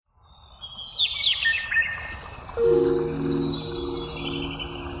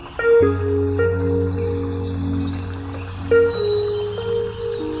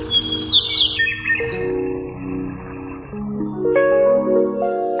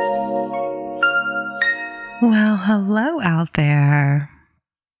Well, hello out there.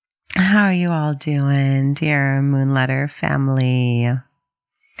 How are you all doing, dear Moonletter family?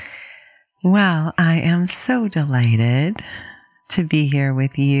 Well, I am so delighted to be here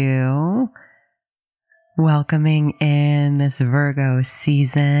with you, welcoming in this Virgo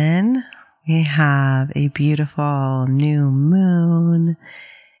season. We have a beautiful new moon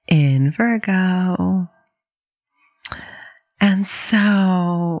in Virgo. And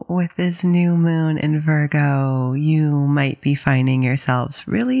so, with this new moon in Virgo, you might be finding yourselves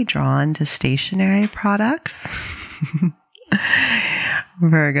really drawn to stationery products.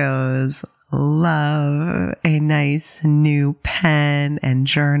 Virgos love a nice new pen and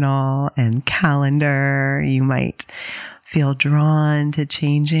journal and calendar. You might feel drawn to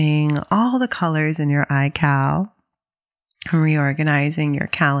changing all the colors in your iCal, reorganizing your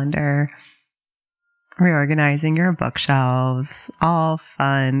calendar, reorganizing your bookshelves, all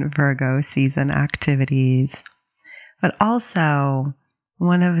fun Virgo season activities. But also,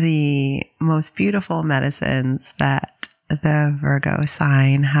 one of the most beautiful medicines that the Virgo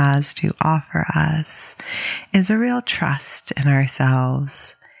sign has to offer us is a real trust in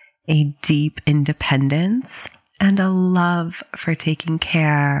ourselves, a deep independence, and a love for taking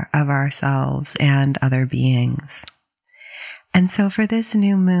care of ourselves and other beings. And so for this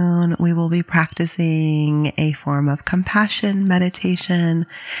new moon, we will be practicing a form of compassion meditation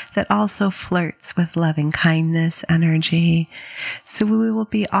that also flirts with loving kindness energy. So we will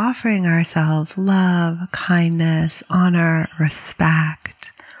be offering ourselves love, kindness, honor,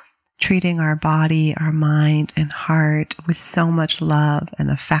 respect, treating our body, our mind, and heart with so much love and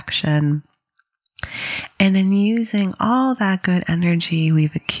affection. And then using all that good energy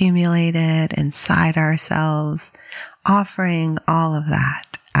we've accumulated inside ourselves, offering all of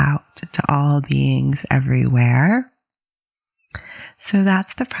that out to all beings everywhere. So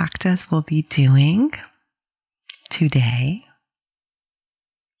that's the practice we'll be doing today.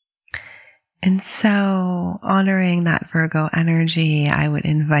 And so, honoring that Virgo energy, I would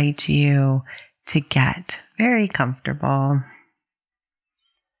invite you to get very comfortable.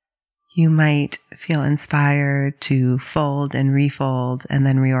 You might feel inspired to fold and refold and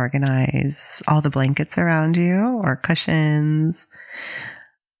then reorganize all the blankets around you or cushions,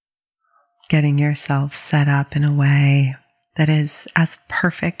 getting yourself set up in a way that is as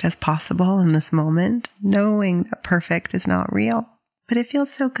perfect as possible in this moment, knowing that perfect is not real, but it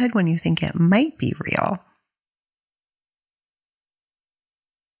feels so good when you think it might be real.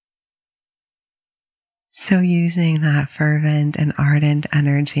 So using that fervent and ardent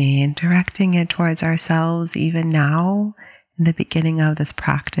energy and directing it towards ourselves even now in the beginning of this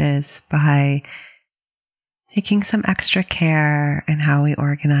practice by taking some extra care in how we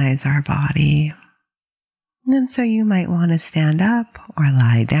organize our body. And so you might want to stand up or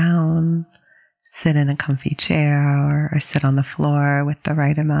lie down, sit in a comfy chair, or sit on the floor with the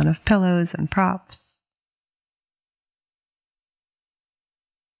right amount of pillows and props.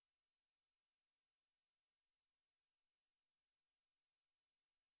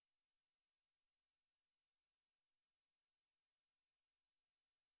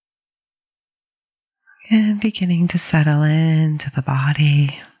 And beginning to settle into the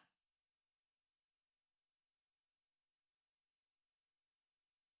body.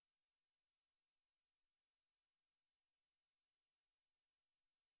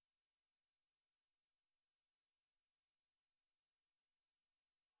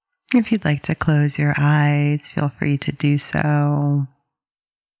 If you'd like to close your eyes, feel free to do so.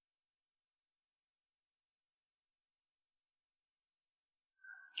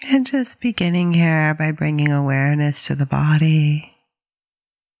 And just beginning here by bringing awareness to the body,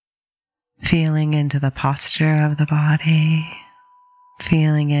 feeling into the posture of the body,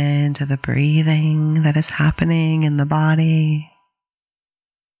 feeling into the breathing that is happening in the body.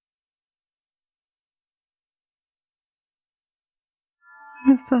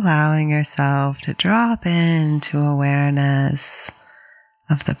 Just allowing yourself to drop into awareness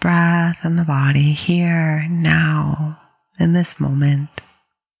of the breath and the body here, now, in this moment.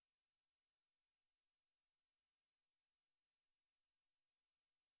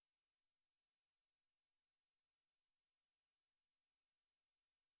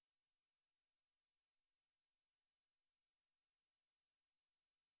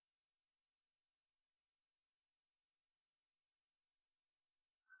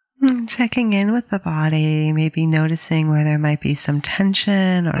 Checking in with the body, maybe noticing where there might be some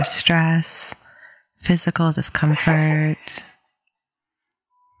tension or stress, physical discomfort.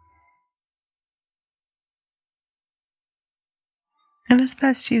 And as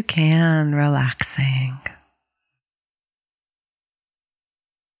best you can, relaxing.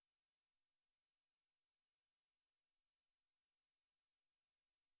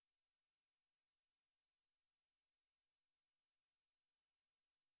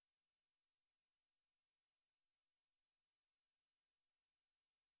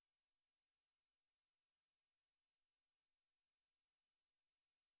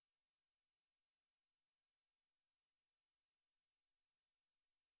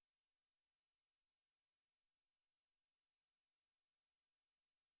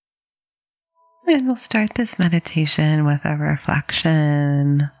 And we'll start this meditation with a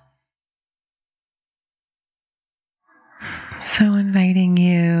reflection. So inviting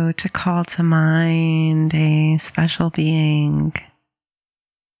you to call to mind a special being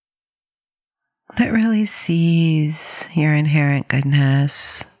that really sees your inherent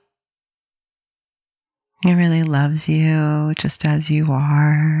goodness. It really loves you just as you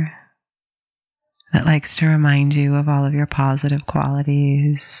are. That likes to remind you of all of your positive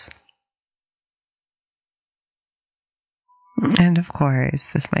qualities. And of course,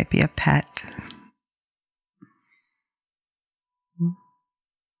 this might be a pet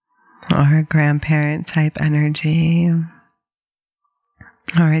or a grandparent type energy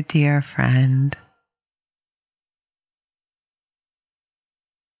or a dear friend.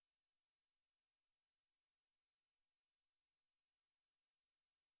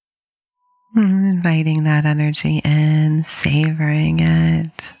 Inviting that energy in, savoring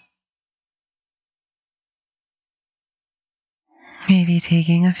it. Maybe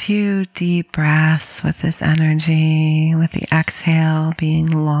taking a few deep breaths with this energy, with the exhale being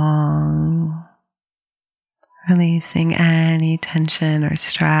long. Releasing any tension or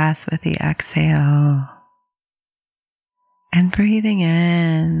stress with the exhale. And breathing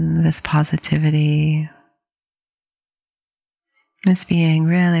in this positivity. This being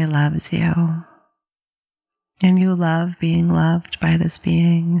really loves you. And you love being loved by this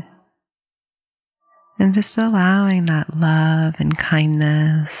being. And just allowing that love and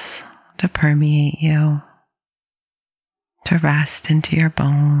kindness to permeate you, to rest into your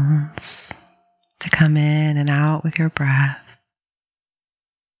bones, to come in and out with your breath.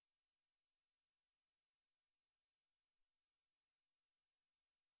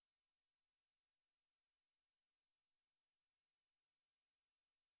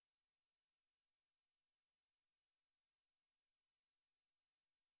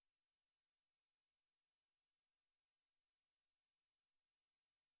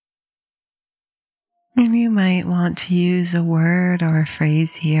 And you might want to use a word or a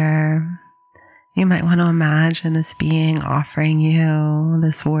phrase here. You might want to imagine this being offering you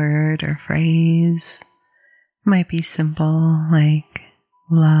this word or phrase. It might be simple, like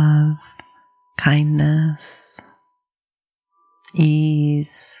love, kindness,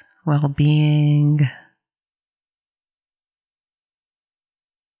 ease, well-being.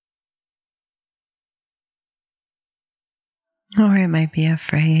 Or it might be a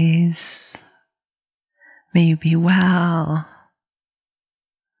phrase. May you be well.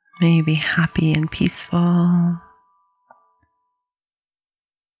 May you be happy and peaceful.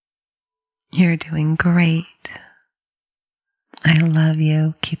 You're doing great. I love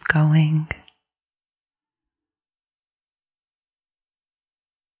you. Keep going.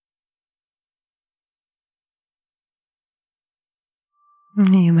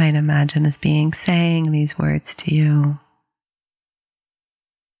 You might imagine this being saying these words to you.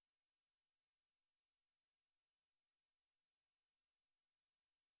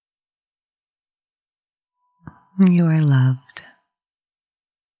 You are loved.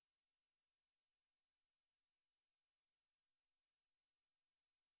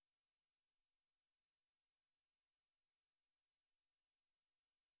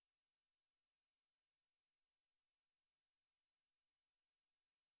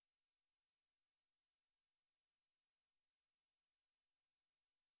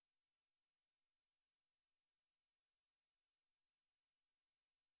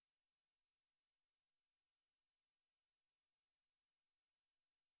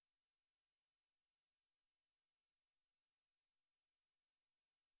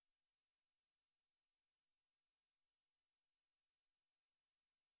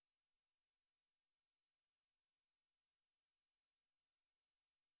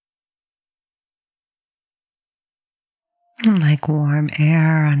 And like warm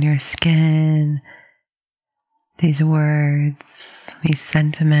air on your skin, these words, these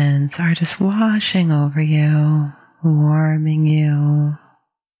sentiments are just washing over you, warming you,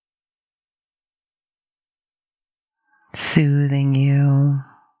 soothing you.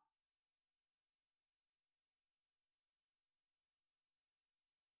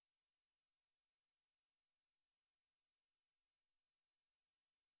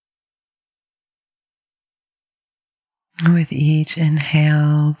 With each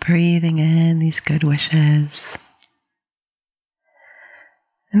inhale, breathing in these good wishes.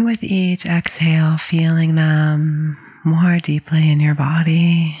 And with each exhale, feeling them more deeply in your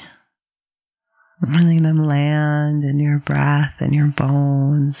body. Feeling them land in your breath and your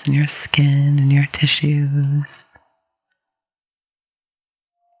bones and your skin and your tissues.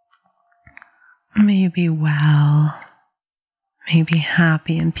 May you be well. May you be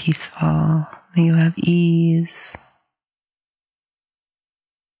happy and peaceful. May you have ease.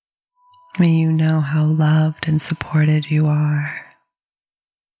 May you know how loved and supported you are.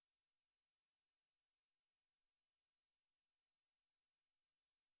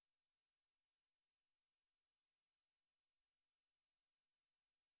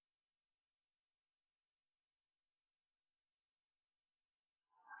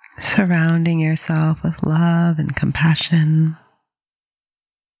 Surrounding yourself with love and compassion.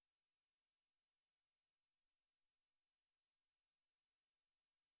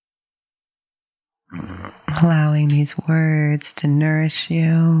 Allowing these words to nourish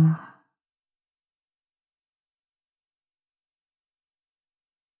you.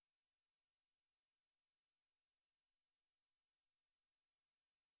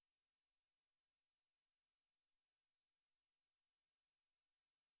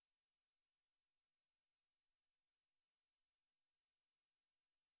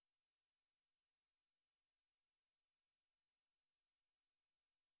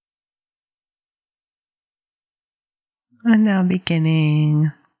 And now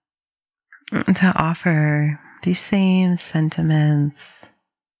beginning to offer these same sentiments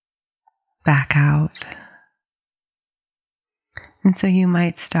back out. And so you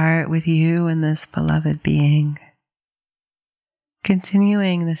might start with you and this beloved being,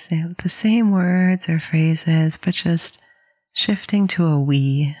 continuing the same words or phrases, but just shifting to a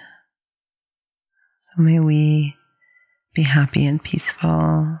we. So may we be happy and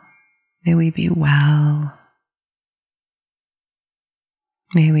peaceful. May we be well.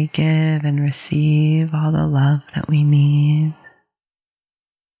 May we give and receive all the love that we need.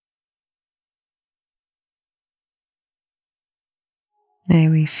 May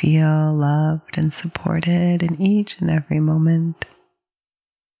we feel loved and supported in each and every moment,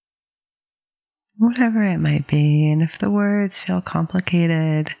 whatever it might be. And if the words feel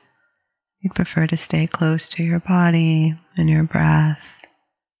complicated, you'd prefer to stay close to your body and your breath.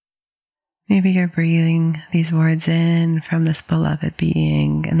 Maybe you're breathing these words in from this beloved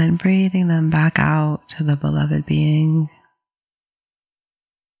being and then breathing them back out to the beloved being.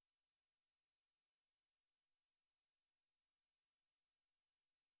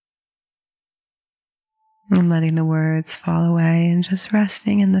 And letting the words fall away and just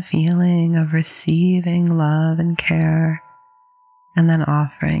resting in the feeling of receiving love and care and then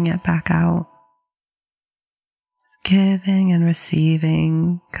offering it back out. Giving and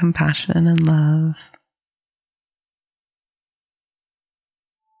receiving compassion and love.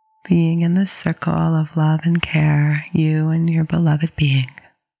 Being in this circle of love and care, you and your beloved being.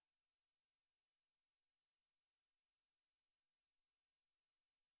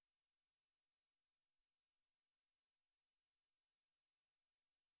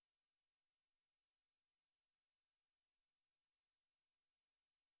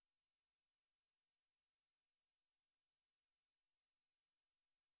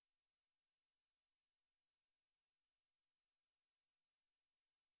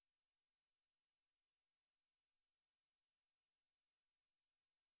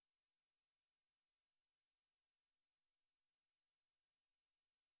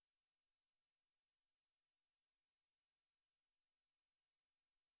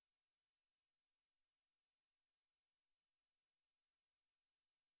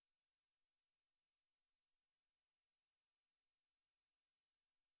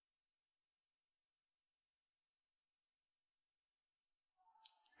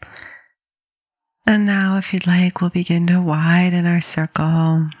 And now, if you'd like, we'll begin to widen our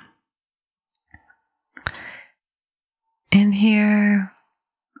circle. And here,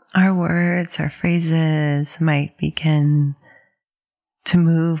 our words, our phrases might begin to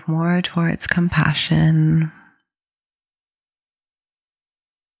move more towards compassion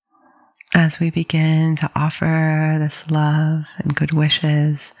as we begin to offer this love and good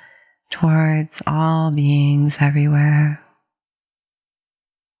wishes towards all beings everywhere.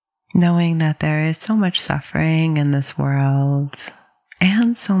 Knowing that there is so much suffering in this world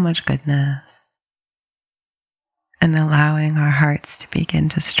and so much goodness, and allowing our hearts to begin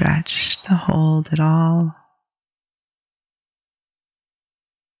to stretch to hold it all.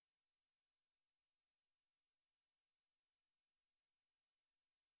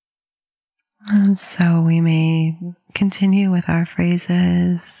 And so we may continue with our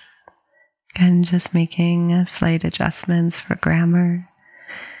phrases, again, just making slight adjustments for grammar.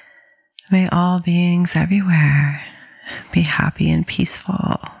 May all beings everywhere be happy and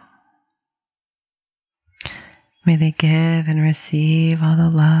peaceful. May they give and receive all the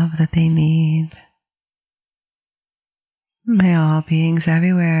love that they need. May all beings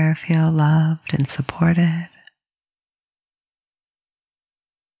everywhere feel loved and supported.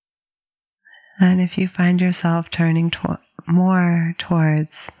 And if you find yourself turning more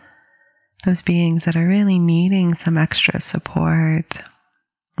towards those beings that are really needing some extra support,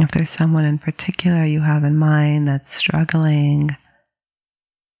 if there's someone in particular you have in mind that's struggling,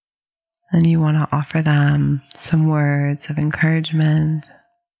 and you want to offer them some words of encouragement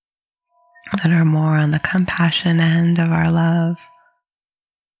that are more on the compassion end of our love,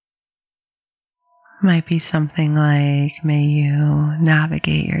 might be something like, may you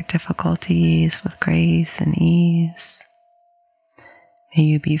navigate your difficulties with grace and ease. May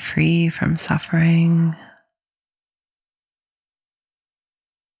you be free from suffering.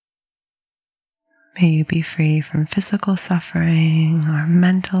 May you be free from physical suffering or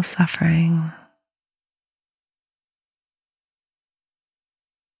mental suffering.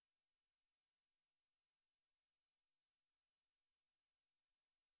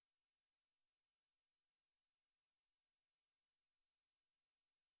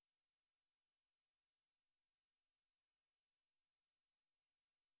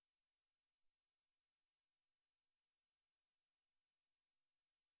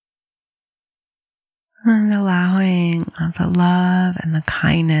 And allowing the love and the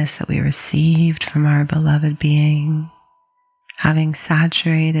kindness that we received from our beloved being, having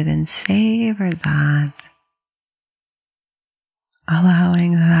saturated and savored that,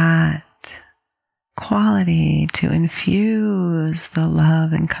 allowing that quality to infuse the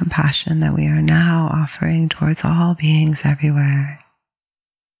love and compassion that we are now offering towards all beings everywhere.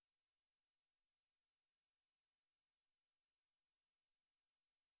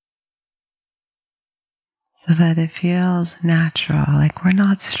 So that it feels natural, like we're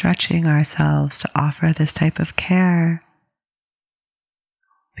not stretching ourselves to offer this type of care,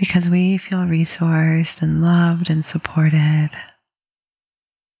 because we feel resourced and loved and supported.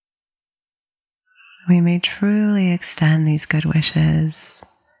 We may truly extend these good wishes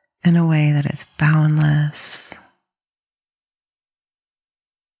in a way that is boundless,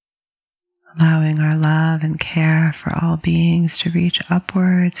 allowing our love and care for all beings to reach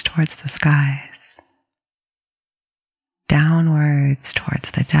upwards towards the skies, downwards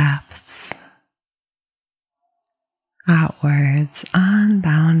towards the depths, outwards,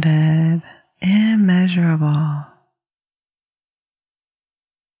 unbounded, immeasurable.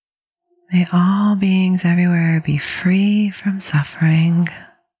 May all beings everywhere be free from suffering.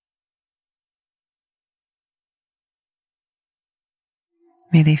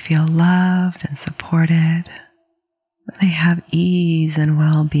 May they feel loved and supported. May they have ease and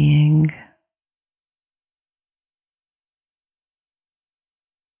well-being.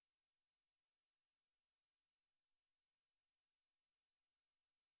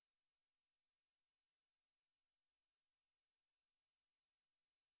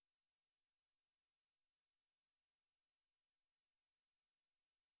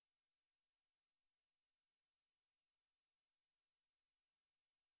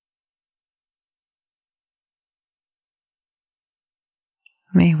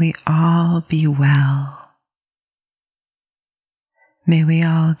 May we all be well. May we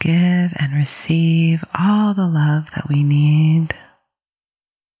all give and receive all the love that we need.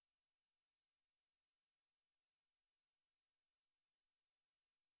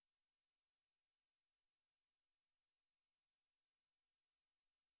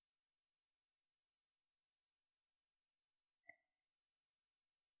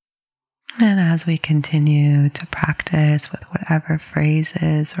 And as we continue to practice with whatever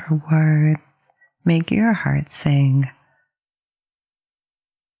phrases or words make your heart sing,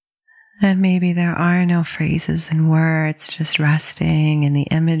 and maybe there are no phrases and words, just resting in the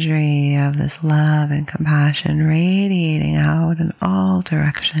imagery of this love and compassion radiating out in all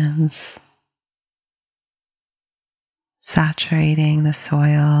directions, saturating the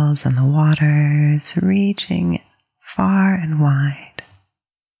soils and the waters, reaching far and wide.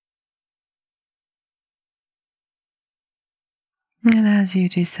 And as you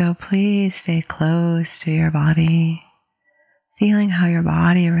do so, please stay close to your body, feeling how your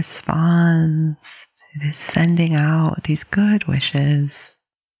body responds to this sending out these good wishes.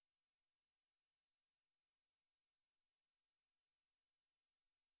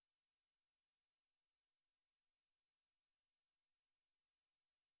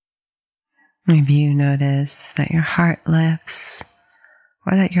 Maybe you notice that your heart lifts,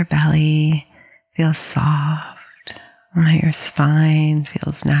 or that your belly feels soft, and that your spine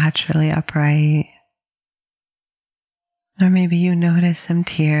feels naturally upright. Or maybe you notice some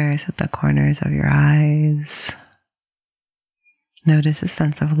tears at the corners of your eyes. Notice a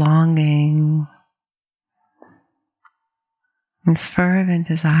sense of longing, this fervent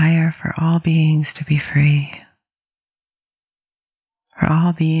desire for all beings to be free, for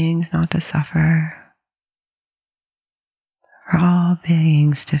all beings not to suffer, for all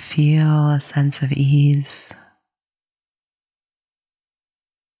beings to feel a sense of ease.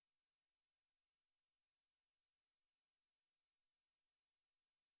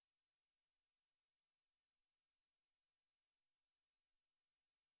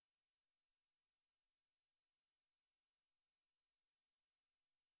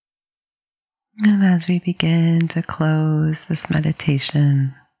 And as we begin to close this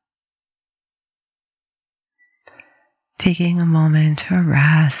meditation, taking a moment to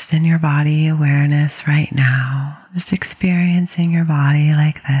rest in your body awareness right now, just experiencing your body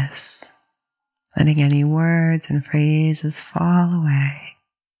like this, letting any words and phrases fall away,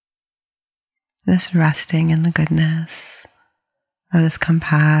 just resting in the goodness of this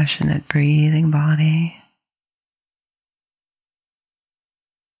compassionate breathing body.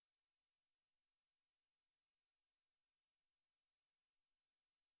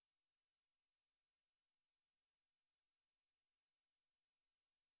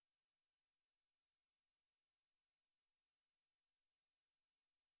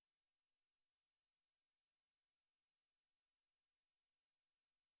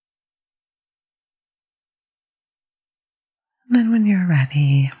 And then when you're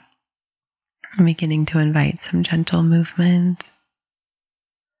ready, I'm beginning to invite some gentle movement,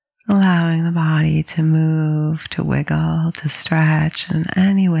 allowing the body to move, to wiggle, to stretch in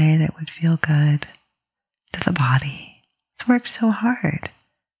any way that would feel good to the body. It's worked so hard.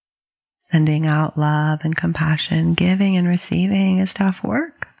 Sending out love and compassion, giving and receiving is tough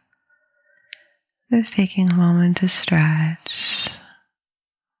work. Just taking a moment to stretch.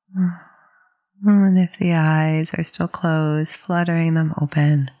 And if the eyes are still closed, fluttering them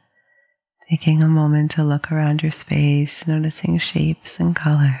open. Taking a moment to look around your space, noticing shapes and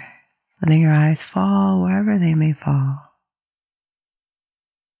color. Letting your eyes fall wherever they may fall.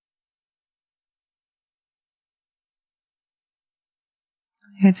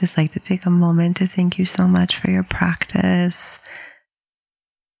 I'd just like to take a moment to thank you so much for your practice.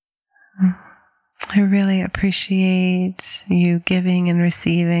 I really appreciate you giving and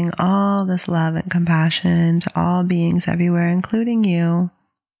receiving all this love and compassion to all beings everywhere, including you.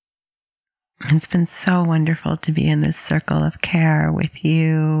 It's been so wonderful to be in this circle of care with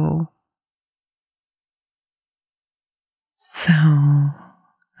you. So,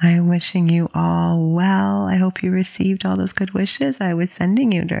 I'm wishing you all well. I hope you received all those good wishes I was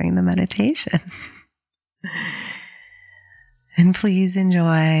sending you during the meditation. And please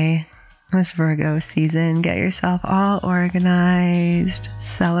enjoy this Virgo season. Get yourself all organized.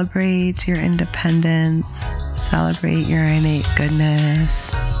 Celebrate your independence. Celebrate your innate goodness.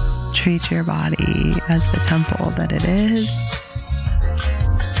 Treat your body as the temple that it is.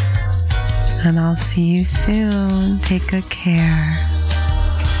 And I'll see you soon. Take good care.